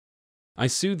I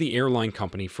sued the airline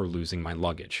company for losing my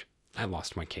luggage. I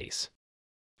lost my case.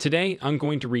 Today, I'm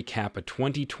going to recap a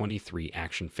 2023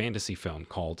 action fantasy film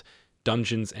called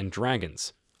Dungeons and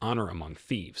Dragons: Honor Among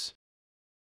Thieves.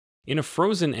 In a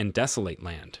frozen and desolate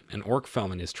land, an orc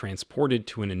felon is transported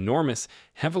to an enormous,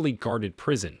 heavily guarded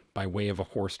prison by way of a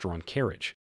horse-drawn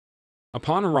carriage.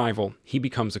 Upon arrival, he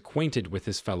becomes acquainted with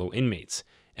his fellow inmates,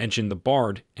 Edgin the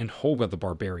Bard and Holga the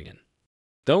Barbarian.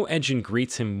 Though Edgin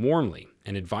greets him warmly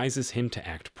and advises him to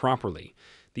act properly,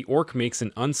 the orc makes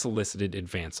an unsolicited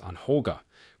advance on Holga,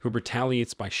 who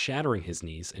retaliates by shattering his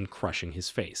knees and crushing his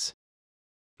face.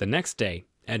 The next day,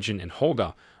 Edgin and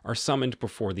Holga are summoned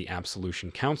before the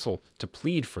Absolution Council to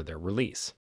plead for their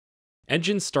release.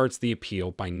 Edgin starts the appeal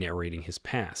by narrating his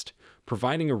past,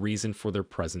 providing a reason for their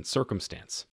present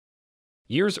circumstance.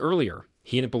 Years earlier,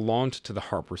 he had belonged to the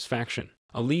Harper's faction,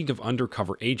 a league of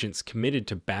undercover agents committed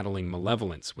to battling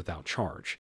malevolence without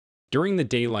charge. During the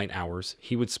daylight hours,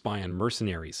 he would spy on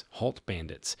mercenaries, halt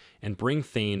bandits, and bring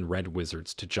Thane red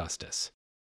wizards to justice.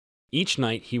 Each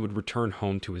night, he would return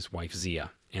home to his wife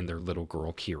Zia and their little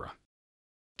girl Kira.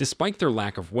 Despite their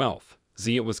lack of wealth,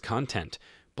 Zia was content,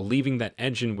 believing that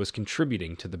Edgin was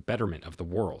contributing to the betterment of the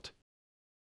world.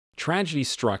 Tragedy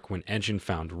struck when Edgin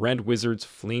found red wizards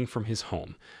fleeing from his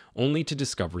home, only to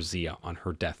discover Zia on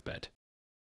her deathbed.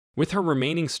 With her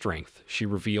remaining strength, she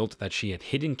revealed that she had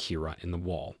hidden Kira in the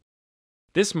wall.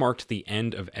 This marked the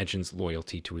end of Edgin's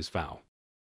loyalty to his vow.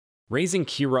 Raising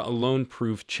Kira alone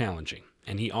proved challenging,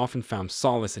 and he often found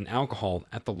solace in alcohol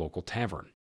at the local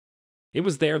tavern. It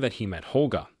was there that he met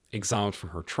Holga, exiled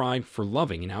from her tribe for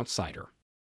loving an outsider.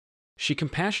 She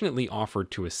compassionately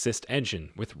offered to assist Edgin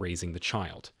with raising the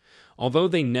child. Although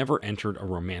they never entered a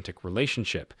romantic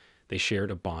relationship, they shared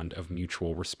a bond of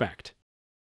mutual respect.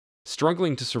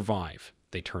 Struggling to survive,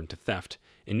 they turned to theft,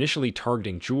 initially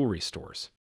targeting jewelry stores.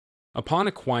 Upon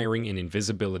acquiring an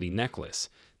invisibility necklace,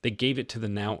 they gave it to the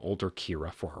now older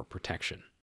Kira for her protection.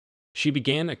 She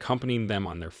began accompanying them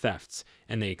on their thefts,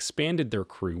 and they expanded their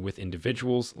crew with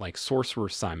individuals like Sorcerer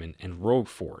Simon and Rogue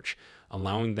Forge,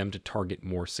 allowing them to target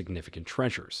more significant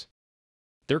treasures.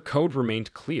 Their code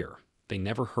remained clear: they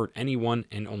never hurt anyone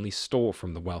and only stole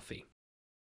from the wealthy.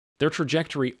 Their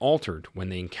trajectory altered when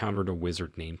they encountered a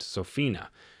wizard named Sofina,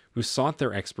 who sought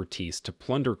their expertise to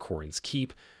plunder Corin's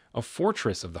Keep, a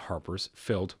fortress of the Harpers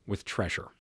filled with treasure.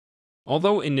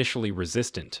 Although initially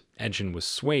resistant, Edgin was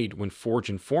swayed when Forge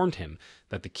informed him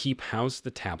that the keep housed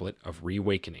the tablet of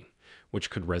reawakening, which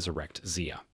could resurrect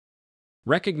Zia.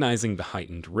 Recognizing the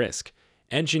heightened risk,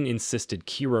 Edgin insisted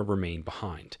Kira remain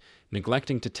behind,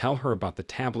 neglecting to tell her about the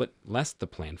tablet lest the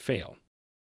plan fail.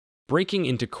 Breaking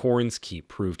into Corin's Keep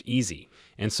proved easy,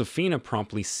 and Sofina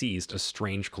promptly seized a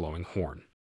strange glowing horn.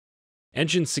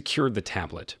 Edgin secured the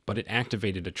tablet, but it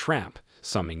activated a trap,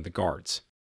 summoning the guards.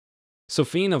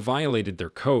 Sofina violated their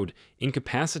code,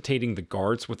 incapacitating the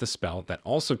guards with a spell that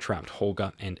also trapped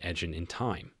Holga and Edgin in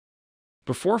time.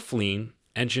 Before fleeing,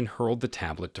 Edgin hurled the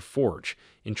tablet to Forge,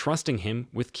 entrusting him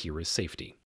with Kira's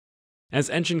safety. As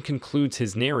Edgin concludes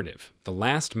his narrative, the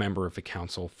last member of the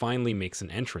council finally makes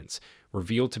an entrance,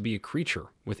 revealed to be a creature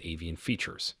with avian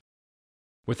features.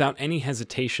 Without any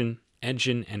hesitation,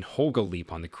 Edgin and Holga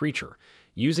leap on the creature,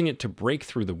 using it to break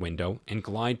through the window and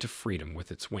glide to freedom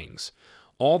with its wings,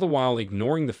 all the while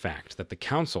ignoring the fact that the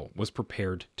council was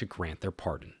prepared to grant their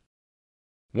pardon.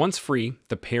 Once free,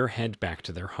 the pair head back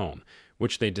to their home,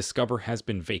 which they discover has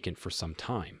been vacant for some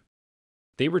time.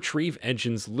 They retrieve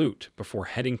Edgin's loot before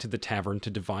heading to the tavern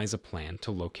to devise a plan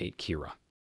to locate Kira.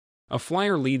 A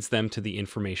flyer leads them to the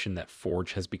information that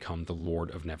Forge has become the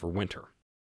Lord of Neverwinter.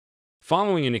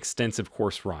 Following an extensive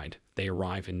horse ride, they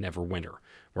arrive in Neverwinter,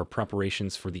 where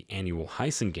preparations for the annual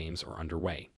Heisen Games are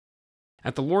underway.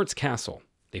 At the Lord's castle,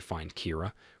 they find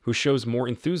Kira, who shows more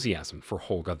enthusiasm for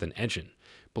Holga than Edgin,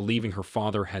 believing her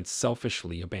father had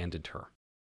selfishly abandoned her.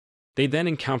 They then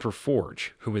encounter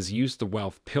Forge, who has used the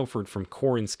wealth pilfered from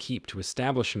Corin's Keep to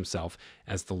establish himself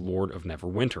as the Lord of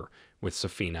Neverwinter, with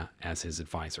Sofina as his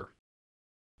advisor.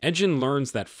 Edgin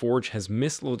learns that Forge has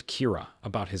misled Kira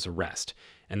about his arrest,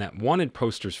 and that wanted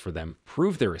posters for them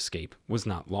prove their escape was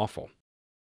not lawful.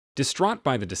 Distraught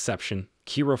by the deception,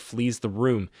 Kira flees the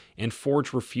room, and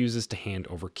Forge refuses to hand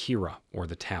over Kira or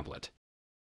the tablet.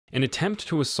 An attempt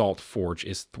to assault Forge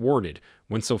is thwarted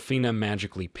when Sofina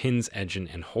magically pins Edgin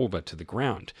and Holga to the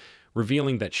ground,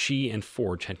 revealing that she and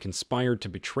Forge had conspired to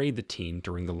betray the team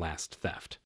during the last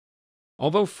theft.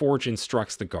 Although Forge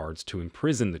instructs the guards to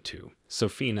imprison the two,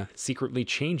 Sofina secretly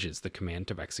changes the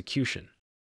command of execution.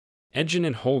 Edgin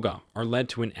and Holga are led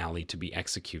to an alley to be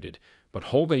executed, but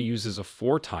Holga uses a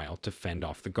floor tile to fend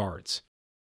off the guards.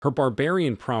 Her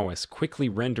barbarian prowess quickly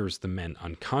renders the men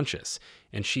unconscious,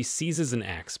 and she seizes an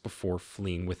axe before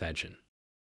fleeing with Edgin.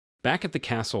 Back at the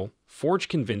castle, Forge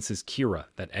convinces Kira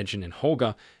that Edgin and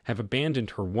Holga have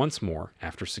abandoned her once more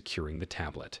after securing the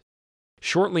tablet.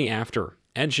 Shortly after,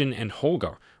 Edgin and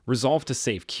Holga resolve to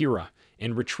save Kira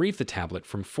and retrieve the tablet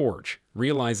from Forge,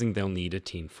 realizing they'll need a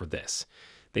team for this.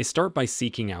 They start by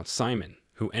seeking out Simon,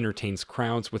 who entertains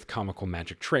crowds with comical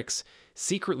magic tricks,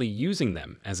 secretly using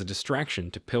them as a distraction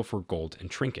to pilfer gold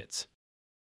and trinkets.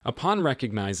 Upon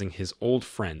recognizing his old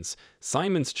friends,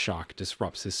 Simon's shock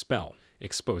disrupts his spell,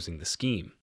 exposing the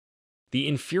scheme. The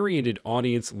infuriated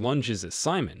audience lunges at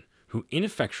Simon, who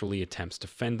ineffectually attempts to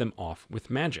fend them off with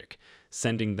magic,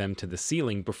 sending them to the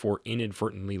ceiling before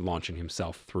inadvertently launching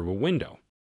himself through a window.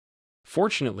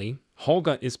 Fortunately,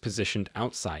 Holga is positioned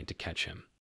outside to catch him.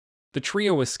 The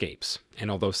trio escapes, and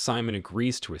although Simon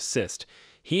agrees to assist,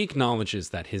 he acknowledges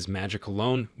that his magic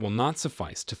alone will not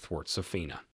suffice to thwart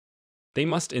Sofina. They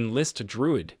must enlist a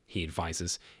druid, he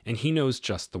advises, and he knows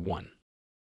just the one.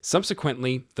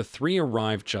 Subsequently, the three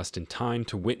arrive just in time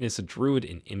to witness a druid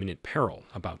in imminent peril,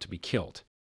 about to be killed.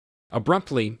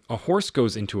 Abruptly, a horse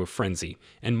goes into a frenzy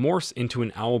and morphs into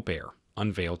an owlbear,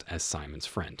 unveiled as Simon's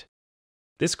friend.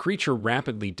 This creature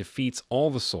rapidly defeats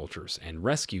all the soldiers and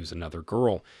rescues another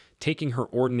girl, taking her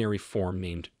ordinary form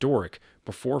named Doric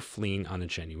before fleeing on a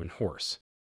genuine horse.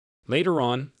 Later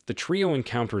on, the trio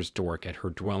encounters Doric at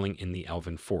her dwelling in the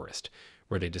Elven Forest,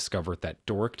 where they discover that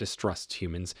Doric distrusts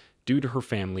humans due to her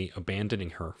family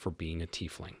abandoning her for being a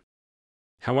tiefling.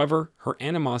 However, her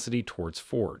animosity towards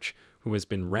Forge, who has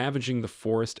been ravaging the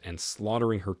forest and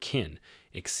slaughtering her kin,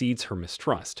 exceeds her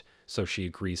mistrust, so she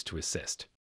agrees to assist.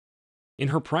 In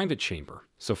her private chamber,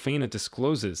 Sofina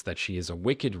discloses that she is a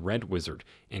wicked red wizard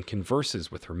and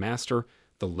converses with her master,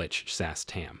 the Lich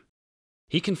Sas-Tam.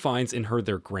 He confides in her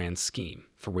their grand scheme,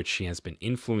 for which she has been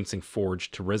influencing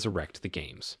Forge to resurrect the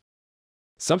games.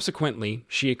 Subsequently,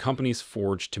 she accompanies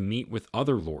Forge to meet with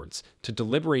other lords to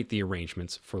deliberate the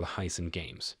arrangements for the Heisen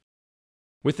games.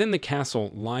 Within the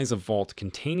castle lies a vault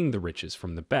containing the riches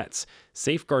from the bets,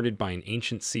 safeguarded by an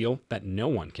ancient seal that no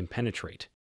one can penetrate.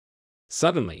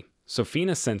 Suddenly,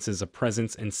 Sofina senses a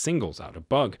presence and singles out a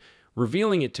bug,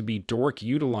 revealing it to be Doric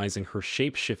utilizing her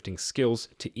shape-shifting skills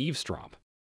to eavesdrop.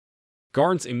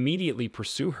 Guards immediately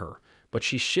pursue her, but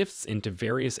she shifts into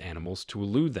various animals to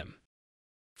elude them.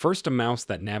 First a mouse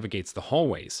that navigates the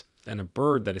hallways, then a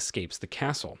bird that escapes the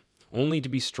castle, only to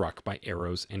be struck by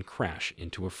arrows and crash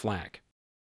into a flag.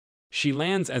 She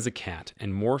lands as a cat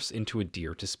and morphs into a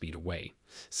deer to speed away,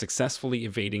 successfully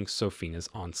evading Sofina's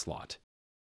onslaught.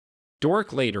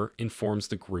 Doric later informs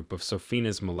the group of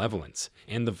Sofina's malevolence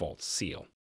and the vault's seal.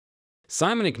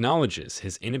 Simon acknowledges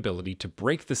his inability to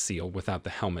break the seal without the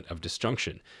Helmet of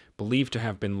Disjunction, believed to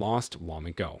have been lost long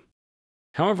ago.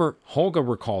 However, Holga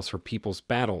recalls her people's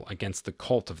battle against the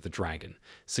Cult of the Dragon,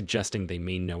 suggesting they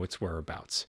may know its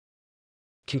whereabouts.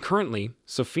 Concurrently,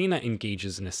 Sofina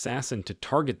engages an assassin to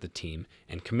target the team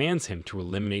and commands him to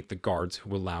eliminate the guards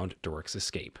who allowed Doric's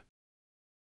escape.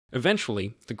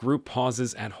 Eventually, the group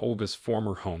pauses at Holga's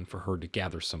former home for her to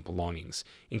gather some belongings,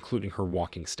 including her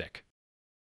walking stick.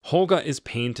 Holga is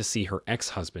pained to see her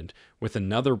ex-husband with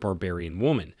another barbarian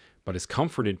woman, but is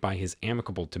comforted by his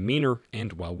amicable demeanor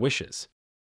and well wishes.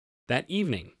 That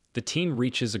evening, the team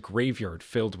reaches a graveyard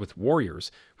filled with warriors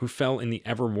who fell in the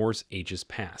Evermore's ages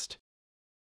past.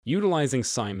 Utilizing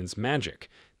Simon's magic,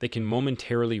 they can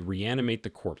momentarily reanimate the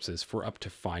corpses for up to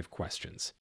 5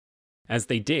 questions. As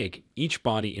they dig, each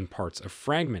body imparts a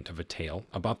fragment of a tale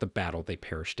about the battle they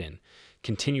perished in,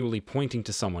 continually pointing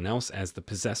to someone else as the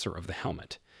possessor of the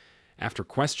helmet. After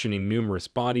questioning numerous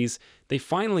bodies, they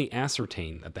finally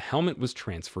ascertain that the helmet was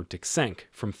transferred to Xenk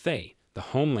from Thay, the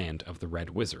homeland of the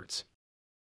Red Wizards.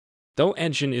 Though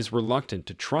Edgin is reluctant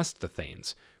to trust the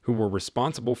Thanes, who were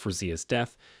responsible for Zia's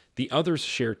death, the others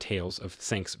share tales of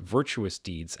Xenk's virtuous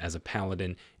deeds as a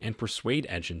paladin and persuade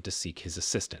Edgin to seek his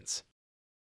assistance.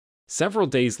 Several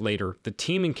days later, the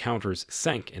team encounters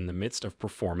Xenk in the midst of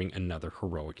performing another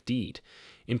heroic deed,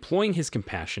 employing his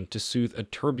compassion to soothe a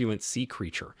turbulent sea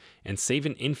creature and save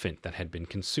an infant that had been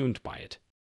consumed by it.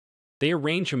 They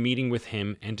arrange a meeting with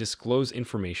him and disclose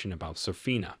information about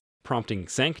Sofina, prompting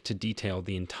Xenk to detail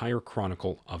the entire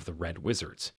chronicle of the Red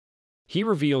Wizards. He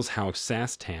reveals how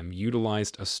Sas-Tam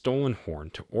utilized a stolen horn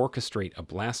to orchestrate a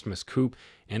blasphemous coup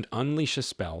and unleash a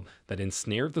spell that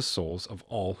ensnared the souls of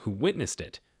all who witnessed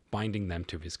it, binding them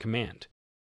to his command.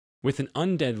 With an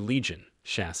undead legion,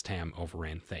 Sas-Tam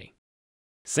overran Thay.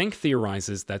 Xenk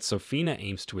theorizes that Sofina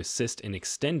aims to assist in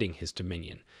extending his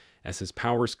dominion, as his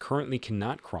powers currently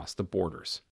cannot cross the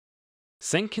borders.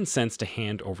 Xenk consents to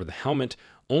hand over the helmet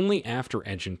only after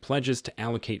Edgin pledges to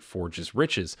allocate Forge's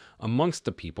riches amongst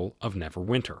the people of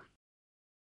Neverwinter.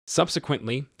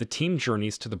 Subsequently, the team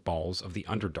journeys to the Balls of the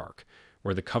Underdark,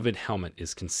 where the coveted helmet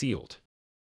is concealed.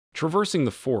 Traversing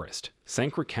the forest,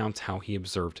 Xenk recounts how he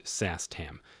observed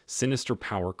Sastam, sinister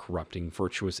power corrupting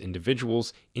virtuous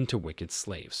individuals into wicked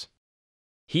slaves.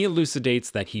 He elucidates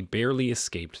that he barely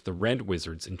escaped the Red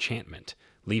Wizard's enchantment,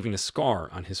 leaving a scar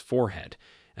on his forehead,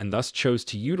 and thus chose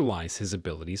to utilize his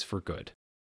abilities for good.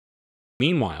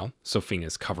 Meanwhile,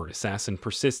 Sofina's covered assassin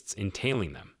persists in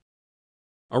tailing them.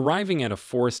 Arriving at a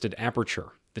forested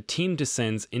aperture, the team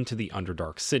descends into the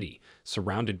Underdark city,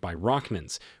 surrounded by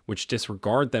Rocknans, which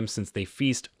disregard them since they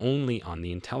feast only on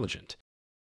the intelligent.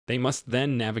 They must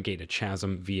then navigate a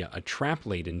chasm via a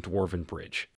trap-laden dwarven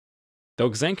bridge. Though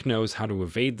Xenk knows how to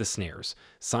evade the snares,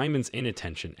 Simon's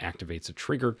inattention activates a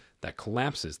trigger that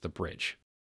collapses the bridge.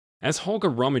 As Holga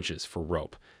rummages for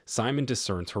rope, Simon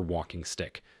discerns her walking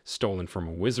stick, stolen from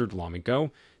a wizard long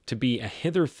ago, to be a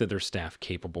hither-thither staff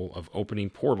capable of opening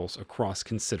portals across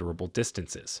considerable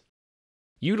distances.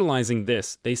 Utilizing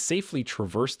this, they safely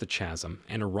traverse the chasm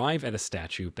and arrive at a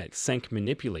statue that Xenk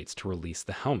manipulates to release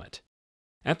the helmet.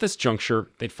 At this juncture,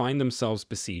 they find themselves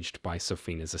besieged by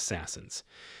Sofina's assassins.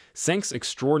 Xenk's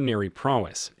extraordinary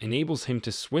prowess enables him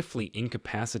to swiftly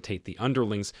incapacitate the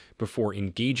underlings before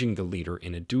engaging the leader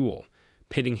in a duel,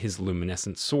 pitting his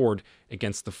luminescent sword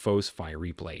against the foe's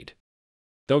fiery blade.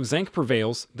 Though Xenk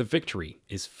prevails, the victory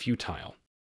is futile.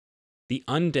 The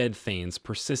undead Thanes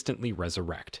persistently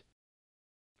resurrect.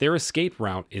 Their escape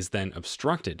route is then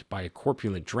obstructed by a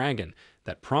corpulent dragon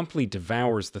that promptly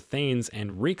devours the Thanes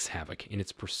and wreaks havoc in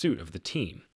its pursuit of the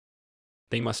team.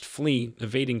 They must flee,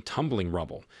 evading tumbling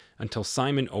rubble, until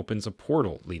Simon opens a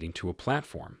portal leading to a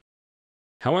platform.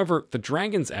 However, the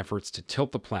dragon's efforts to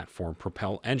tilt the platform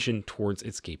propel Edgin towards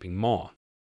its gaping maw.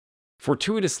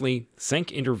 Fortuitously,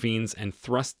 Xenk intervenes and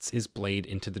thrusts his blade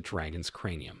into the dragon's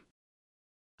cranium.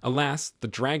 Alas, the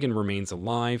dragon remains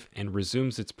alive and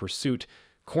resumes its pursuit,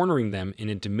 cornering them in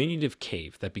a diminutive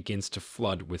cave that begins to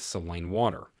flood with saline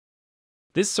water.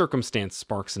 This circumstance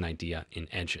sparks an idea in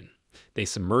Edgin. They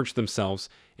submerge themselves,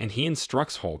 and he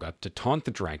instructs Holga to taunt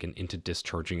the dragon into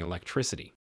discharging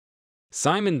electricity.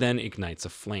 Simon then ignites a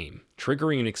flame,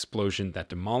 triggering an explosion that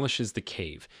demolishes the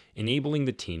cave, enabling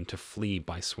the team to flee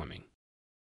by swimming.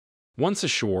 Once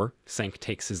ashore, Xenk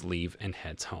takes his leave and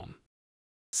heads home.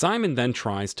 Simon then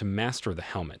tries to master the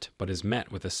helmet, but is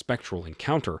met with a spectral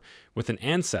encounter with an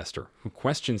ancestor who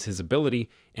questions his ability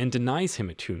and denies him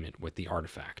attunement with the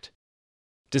artifact.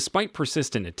 Despite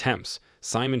persistent attempts,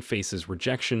 Simon faces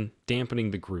rejection,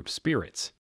 dampening the group's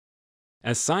spirits.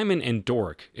 As Simon and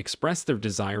Doric express their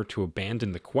desire to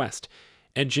abandon the quest,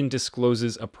 Edgin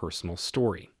discloses a personal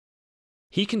story.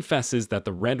 He confesses that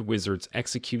the Red Wizards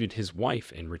executed his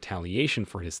wife in retaliation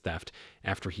for his theft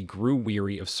after he grew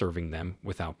weary of serving them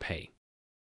without pay.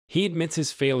 He admits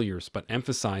his failures but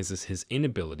emphasizes his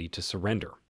inability to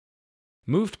surrender.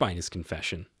 Moved by his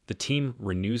confession, the team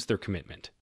renews their commitment.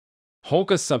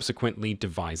 Holga subsequently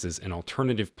devises an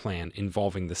alternative plan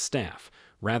involving the staff,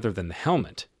 rather than the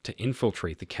helmet, to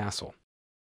infiltrate the castle.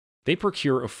 They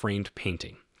procure a framed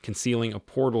painting, concealing a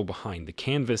portal behind the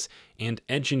canvas, and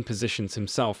Edgin positions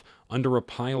himself under a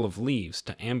pile of leaves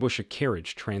to ambush a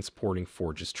carriage transporting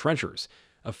Forge's treasures,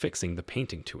 affixing the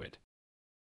painting to it.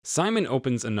 Simon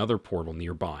opens another portal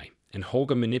nearby, and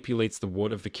Holga manipulates the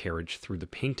wood of the carriage through the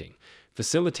painting,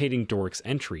 facilitating Doric's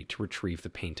entry to retrieve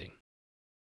the painting.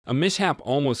 A mishap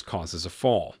almost causes a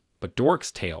fall, but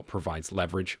Doric's tail provides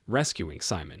leverage, rescuing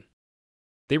Simon.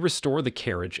 They restore the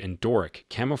carriage and Doric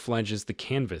camouflages the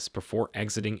canvas before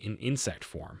exiting in insect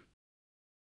form.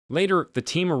 Later, the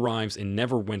team arrives in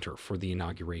Neverwinter for the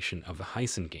inauguration of the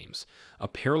Heisen Games, a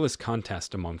perilous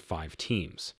contest among 5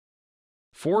 teams.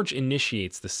 Forge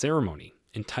initiates the ceremony,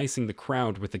 enticing the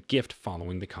crowd with a gift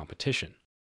following the competition.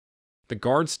 The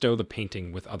guards stow the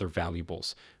painting with other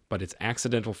valuables, but its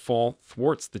accidental fall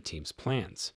thwarts the team's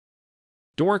plans.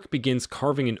 Doric begins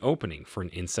carving an opening for an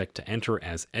insect to enter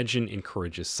as Edgin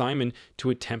encourages Simon to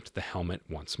attempt the helmet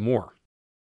once more.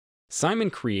 Simon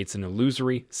creates an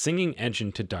illusory, singing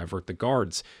Edgin to divert the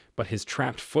guards, but his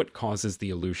trapped foot causes the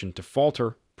illusion to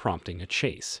falter, prompting a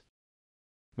chase.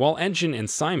 While Edgin and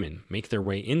Simon make their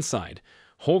way inside,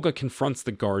 Holga confronts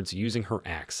the guards using her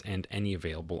axe and any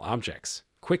available objects,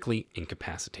 quickly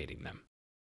incapacitating them.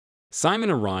 Simon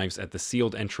arrives at the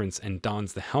sealed entrance and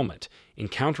dons the helmet,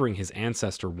 encountering his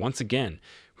ancestor once again,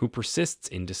 who persists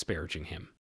in disparaging him.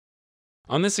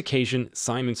 On this occasion,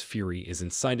 Simon's fury is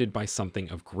incited by something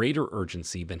of greater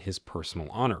urgency than his personal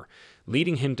honor,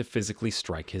 leading him to physically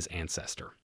strike his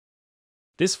ancestor.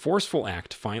 This forceful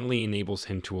act finally enables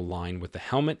him to align with the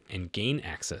helmet and gain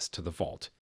access to the vault.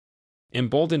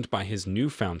 Emboldened by his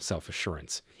newfound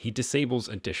self-assurance, he disables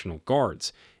additional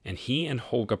guards, and he and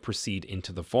Holga proceed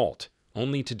into the vault,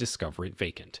 only to discover it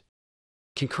vacant.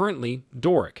 Concurrently,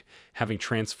 Doric, having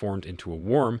transformed into a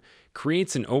worm,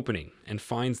 creates an opening and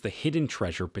finds the hidden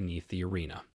treasure beneath the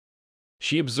arena.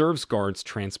 She observes guards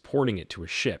transporting it to a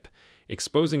ship,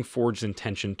 exposing Forge's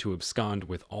intention to abscond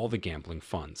with all the gambling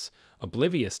funds,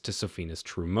 oblivious to Sofina's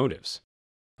true motives.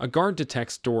 A guard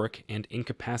detects Doric and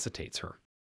incapacitates her.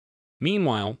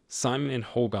 Meanwhile, Simon and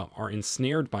Holga are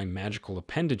ensnared by magical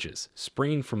appendages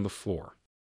springing from the floor.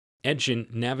 Edgin,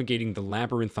 navigating the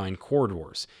labyrinthine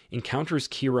corridors, encounters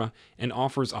Kira and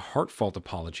offers a heartfelt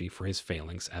apology for his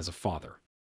failings as a father.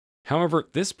 However,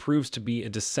 this proves to be a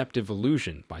deceptive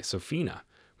illusion by Sofina,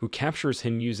 who captures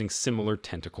him using similar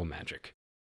tentacle magic.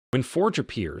 When Forge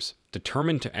appears,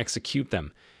 determined to execute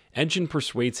them, Edgin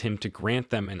persuades him to grant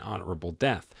them an honorable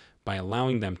death by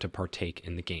allowing them to partake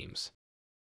in the games.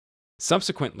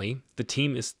 Subsequently, the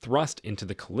team is thrust into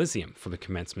the Coliseum for the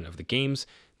commencement of the games,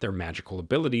 their magical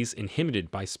abilities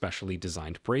inhibited by specially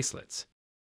designed bracelets.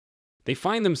 They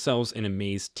find themselves in a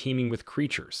maze teeming with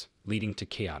creatures, leading to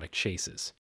chaotic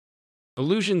chases.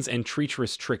 Illusions and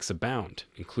treacherous tricks abound,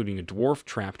 including a dwarf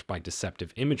trapped by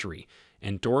deceptive imagery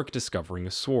and Doric discovering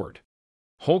a sword.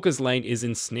 Holga's leg is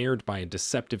ensnared by a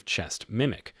deceptive chest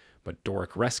mimic, but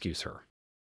Doric rescues her.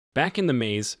 Back in the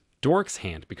maze, Doric's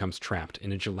hand becomes trapped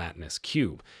in a gelatinous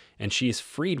cube, and she is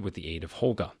freed with the aid of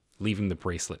Holga, leaving the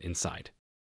bracelet inside.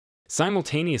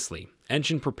 Simultaneously,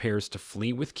 Edgin prepares to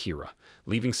flee with Kira,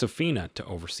 leaving Sofina to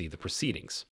oversee the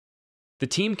proceedings. The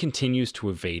team continues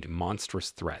to evade monstrous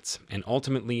threats and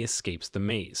ultimately escapes the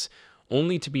maze,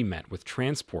 only to be met with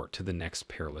transport to the next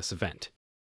perilous event.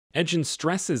 Edgin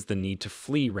stresses the need to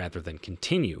flee rather than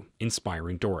continue,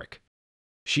 inspiring Doric.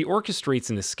 She orchestrates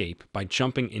an escape by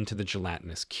jumping into the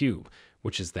gelatinous cube,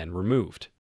 which is then removed.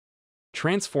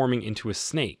 Transforming into a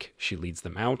snake, she leads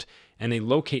them out, and they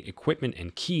locate equipment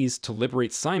and keys to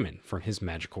liberate Simon from his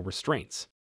magical restraints.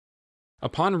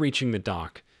 Upon reaching the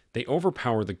dock, they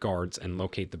overpower the guards and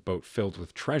locate the boat filled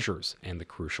with treasures and the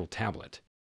crucial tablet.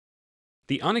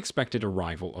 The unexpected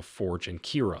arrival of Forge and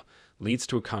Kira leads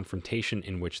to a confrontation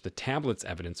in which the tablet's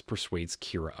evidence persuades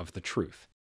Kira of the truth.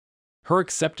 Her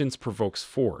acceptance provokes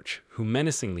Forge, who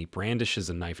menacingly brandishes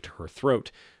a knife to her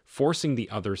throat, forcing the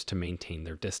others to maintain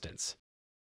their distance.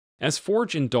 As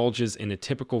Forge indulges in a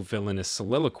typical villainous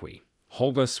soliloquy,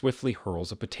 Holga swiftly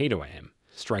hurls a potato at him,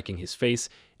 striking his face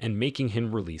and making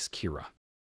him release Kira.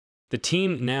 The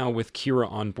team, now with Kira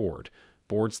on board,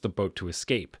 boards the boat to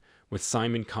escape, with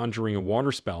Simon conjuring a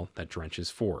water spell that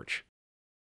drenches Forge.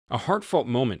 A heartfelt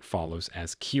moment follows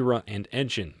as Kira and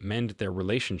Edgin mend their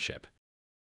relationship.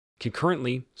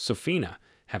 Concurrently, Sofina,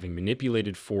 having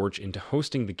manipulated Forge into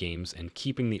hosting the games and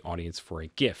keeping the audience for a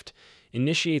gift,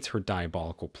 initiates her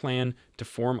diabolical plan to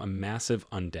form a massive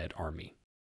undead army.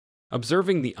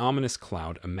 Observing the ominous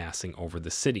cloud amassing over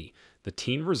the city, the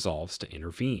team resolves to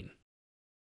intervene.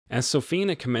 As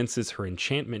Sofina commences her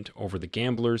enchantment over the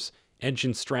gamblers,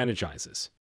 Edgin strategizes.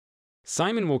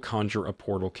 Simon will conjure a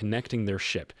portal connecting their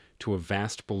ship to a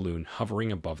vast balloon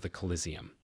hovering above the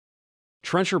Coliseum.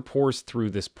 Treasure pours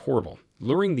through this portal,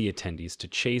 luring the attendees to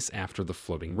chase after the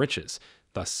floating riches,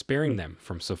 thus sparing them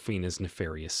from Sofina's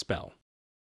nefarious spell.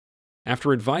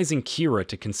 After advising Kira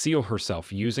to conceal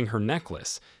herself using her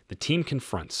necklace, the team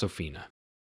confronts Sofina.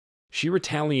 She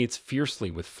retaliates fiercely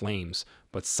with flames,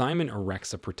 but Simon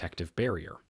erects a protective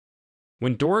barrier.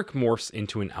 When Doric morphs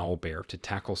into an owlbear to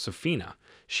tackle Sofina,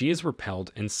 she is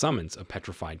repelled and summons a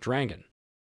petrified dragon.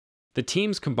 The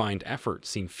team's combined effort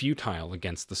seems futile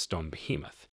against the stone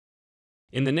behemoth.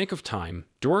 In the nick of time,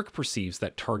 Doric perceives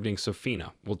that targeting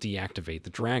Sofina will deactivate the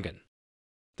dragon.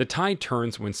 The tide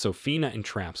turns when Sofina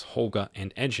entraps Holga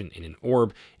and Edgin in an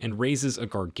orb and raises a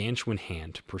gargantuan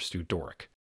hand to pursue Doric.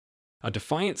 A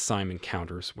defiant Simon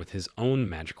counters with his own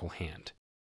magical hand.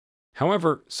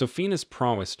 However, Sofina's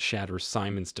prowess shatters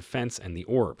Simon's defense and the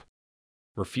orb.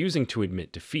 Refusing to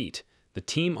admit defeat, the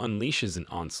team unleashes an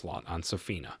onslaught on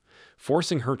Sofina,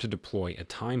 forcing her to deploy a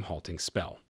time-halting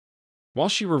spell. While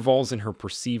she revels in her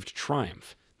perceived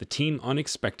triumph, the team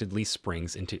unexpectedly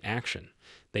springs into action.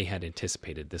 They had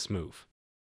anticipated this move.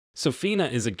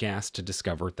 Sofina is aghast to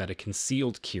discover that a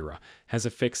concealed Kira has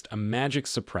affixed a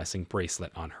magic-suppressing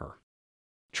bracelet on her.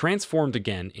 Transformed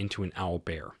again into an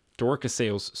owlbear, Doric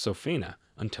assails Sofina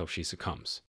until she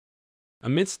succumbs.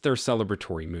 Amidst their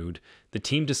celebratory mood, the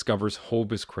team discovers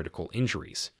Holga's critical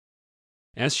injuries.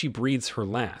 As she breathes her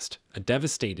last, a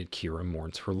devastated Kira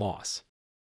mourns her loss.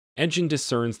 Edgin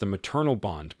discerns the maternal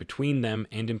bond between them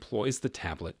and employs the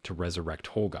tablet to resurrect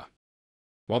Holga.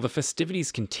 While the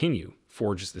festivities continue,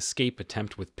 Forge's escape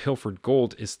attempt with pilfered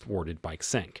gold is thwarted by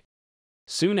Xenk.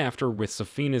 Soon after, with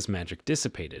Sofina's magic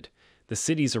dissipated, the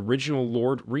city's original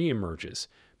lord re-emerges,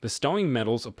 bestowing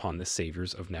medals upon the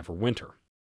saviors of Neverwinter.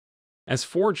 As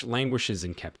Forge languishes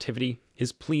in captivity,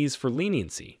 his pleas for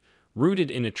leniency, rooted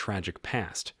in a tragic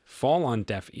past, fall on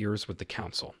deaf ears with the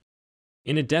council.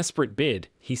 In a desperate bid,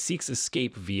 he seeks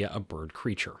escape via a bird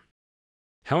creature.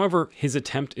 However, his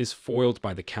attempt is foiled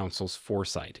by the council's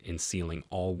foresight in sealing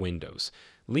all windows,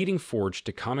 leading Forge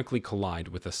to comically collide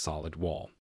with a solid wall.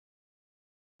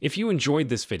 If you enjoyed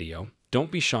this video,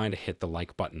 don't be shy to hit the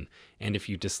like button, and if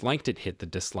you disliked it, hit the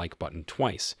dislike button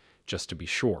twice, just to be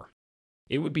sure.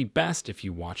 It would be best if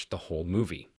you watched the whole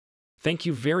movie. Thank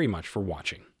you very much for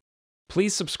watching.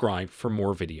 Please subscribe for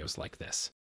more videos like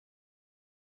this.